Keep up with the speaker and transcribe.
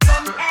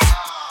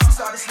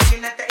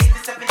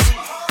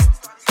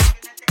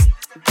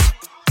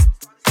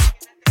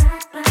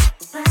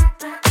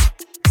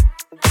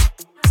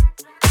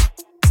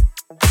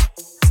I'm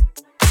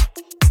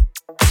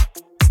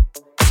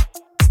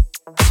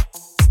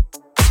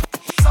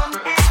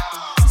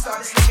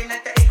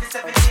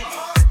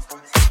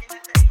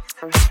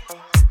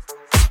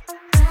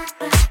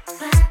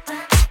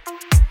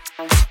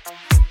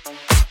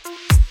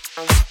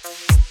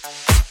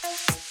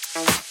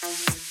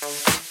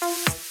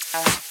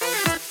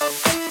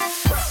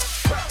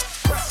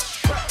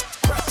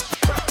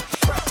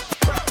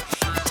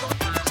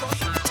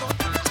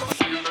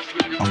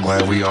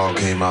glad we all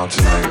came out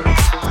tonight.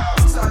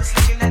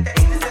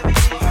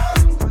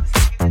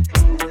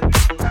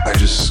 I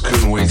just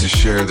couldn't wait to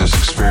share this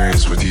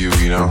experience with you,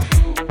 you know?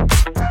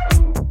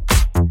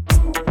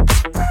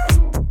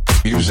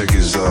 Music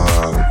is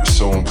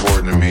so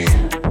important to me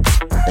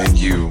and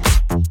you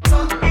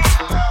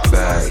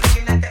that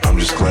I'm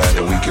just glad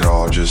that we could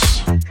all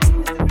just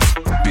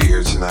be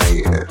here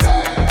tonight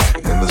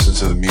and listen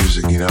to the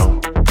music, you know?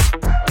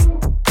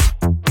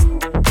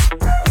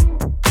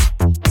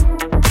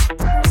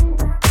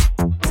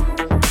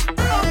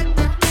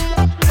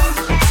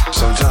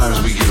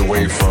 Sometimes we get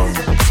away from,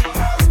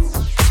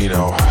 you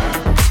know,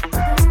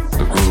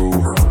 the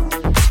groove,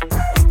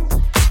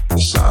 the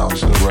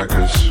sounds of the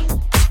records.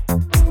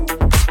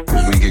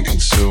 We get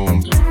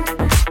consumed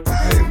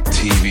in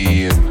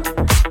TV and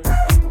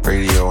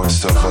radio and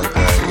stuff like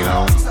that, you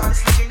know.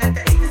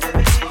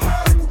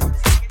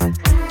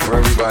 For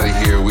everybody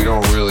here, we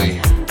don't really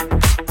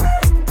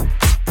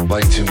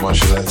like too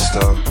much of that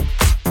stuff,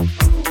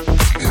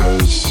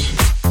 because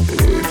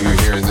if you're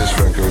hearing this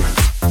record,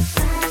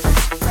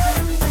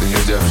 then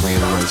you're definitely in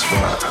the right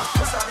spot.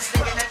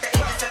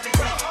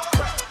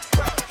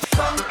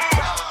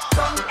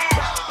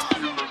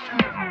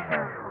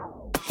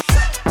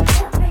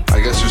 I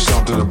guess there's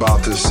something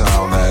about this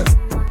sound that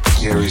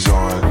carries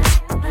on,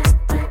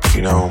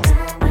 you know,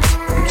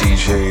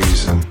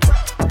 DJs and,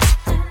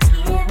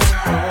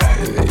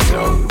 you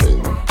know, in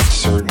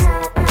certain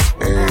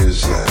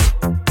areas that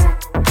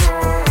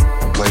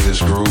play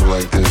this groove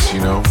like this,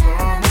 you know.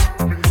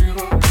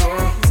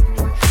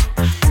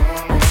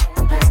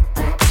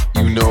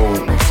 You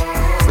know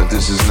that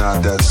this is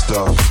not that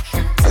stuff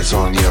that's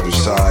on the other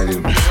side,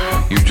 and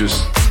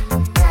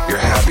you're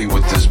happy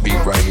with this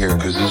beat right here,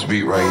 because this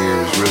beat right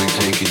here is really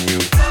taking you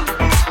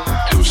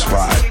to a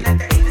spot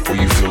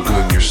where you feel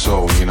good in your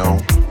soul, you know?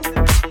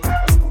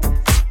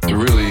 It's a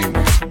really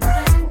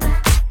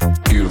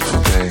beautiful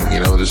thing, you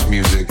know, this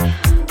music,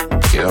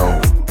 you know,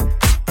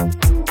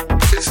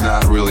 it's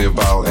not really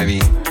about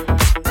any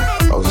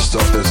of the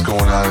stuff that's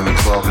going on in the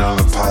club, none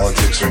of the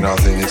politics or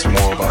nothing. It's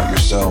more about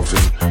yourself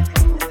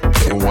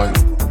and what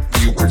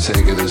you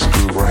partake of this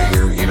groove right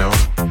here, you know?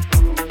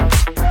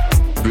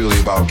 Really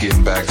about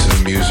getting back to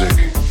the music,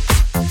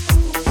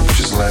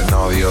 just letting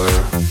all the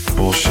other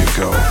bullshit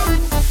go.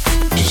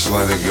 Just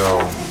let it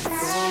go.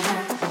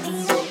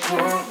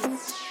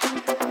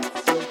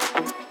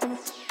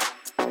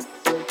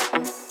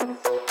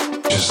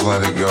 Just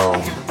let it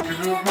go.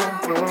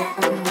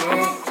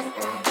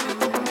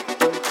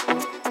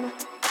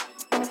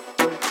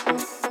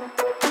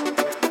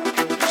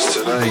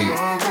 Tonight,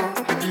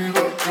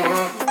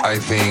 I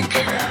think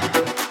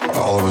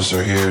all of us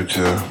are here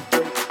to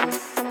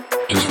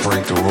just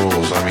break the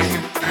rules. I mean,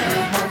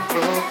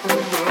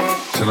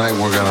 tonight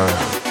we're gonna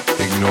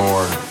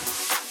ignore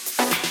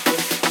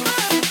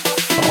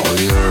all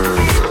the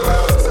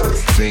other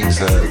things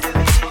that,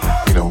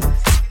 you know,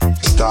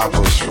 stop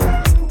us from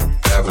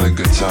having a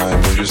good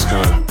time. We're just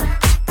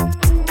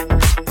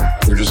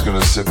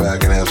gonna sit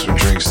back and have some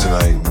drinks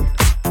tonight,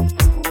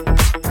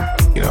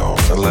 you know,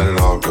 and let it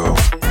all go.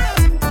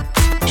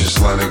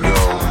 Just let it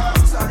go.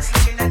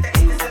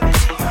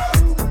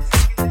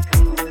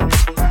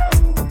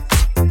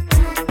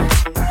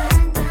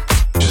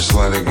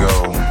 Let it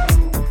go.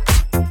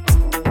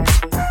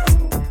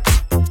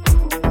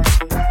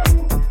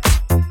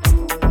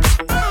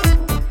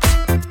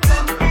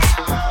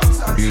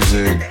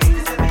 Music,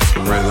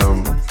 the rhythm,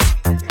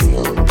 you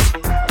know,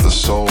 the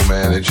soul,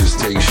 man, it just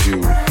takes you,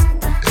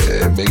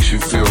 it makes you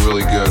feel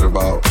really good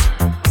about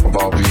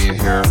being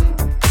here,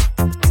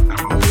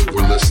 what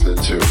we're listening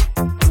to.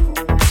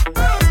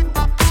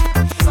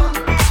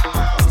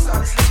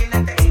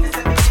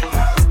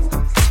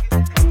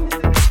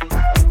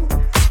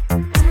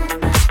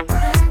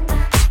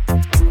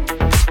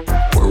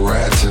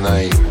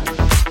 Tonight,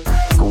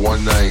 for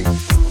one night,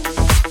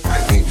 I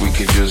think we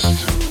can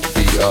just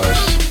be us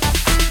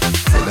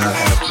and not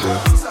have to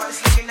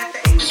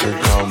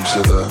succumb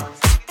to the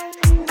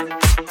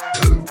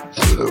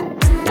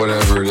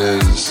whatever it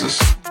is.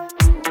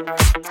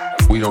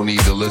 We don't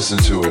need to listen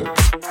to it.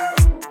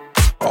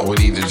 All we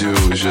need to do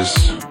is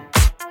just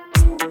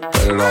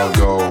let it all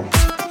go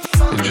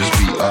and just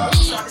be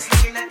us.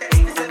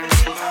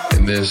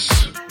 And this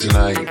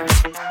tonight,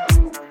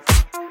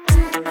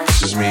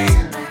 this is me.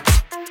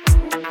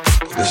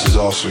 This is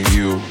also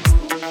you.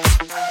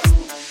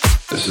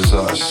 This is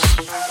us.